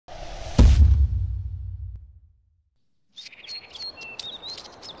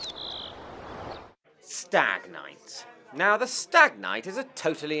Stag nights. Now, the stag night is a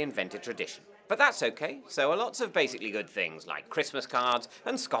totally invented tradition, but that's okay. So are lots of basically good things like Christmas cards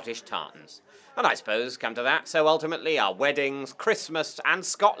and Scottish tartans. And I suppose, come to that, so ultimately are weddings, Christmas and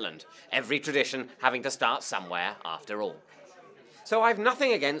Scotland, every tradition having to start somewhere after all. So I've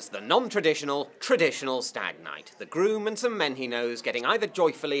nothing against the non-traditional, traditional stag night, the groom and some men he knows getting either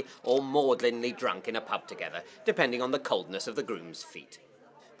joyfully or maudlinly drunk in a pub together, depending on the coldness of the groom's feet.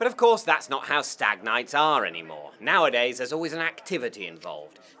 But of course that's not how stag nights are anymore. Nowadays there's always an activity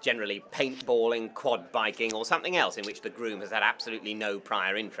involved, generally paintballing, quad biking or something else in which the groom has had absolutely no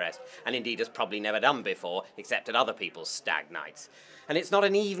prior interest and indeed has probably never done before except at other people's stag nights. And it's not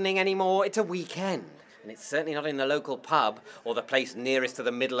an evening anymore, it's a weekend. And it's certainly not in the local pub or the place nearest to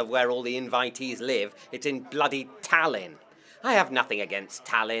the middle of where all the invitees live. It's in bloody Tallinn. I have nothing against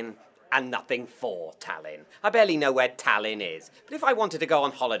Tallinn. And nothing for Tallinn. I barely know where Tallinn is, but if I wanted to go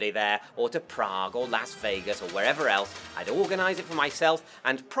on holiday there, or to Prague, or Las Vegas, or wherever else, I'd organise it for myself,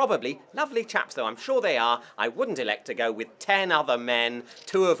 and probably, lovely chaps though I'm sure they are, I wouldn't elect to go with 10 other men,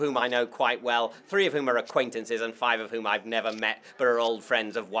 2 of whom I know quite well, 3 of whom are acquaintances, and 5 of whom I've never met, but are old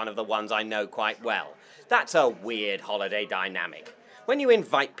friends of one of the ones I know quite well. That's a weird holiday dynamic. When you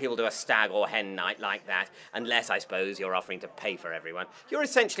invite people to a stag or hen night like that, unless I suppose you're offering to pay for everyone, you're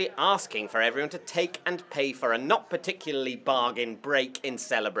essentially asking for everyone to take and pay for a not particularly bargain break in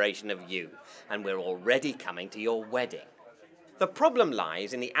celebration of you, and we're already coming to your wedding. The problem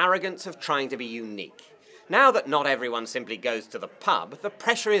lies in the arrogance of trying to be unique. Now that not everyone simply goes to the pub, the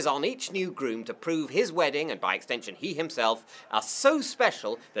pressure is on each new groom to prove his wedding, and by extension he himself, are so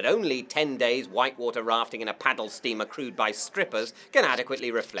special that only 10 days whitewater rafting in a paddle steamer crewed by strippers can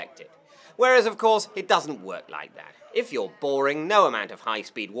adequately reflect it. Whereas, of course, it doesn't work like that. If you're boring, no amount of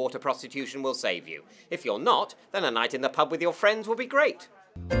high-speed water prostitution will save you. If you're not, then a night in the pub with your friends will be great.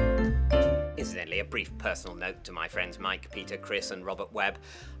 Incidentally, a brief personal note to my friends Mike, Peter, Chris and Robert Webb.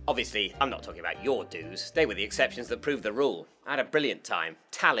 Obviously, I'm not talking about your dues. They were the exceptions that proved the rule. I had a brilliant time.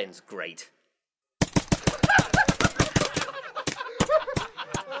 Tallinn's great.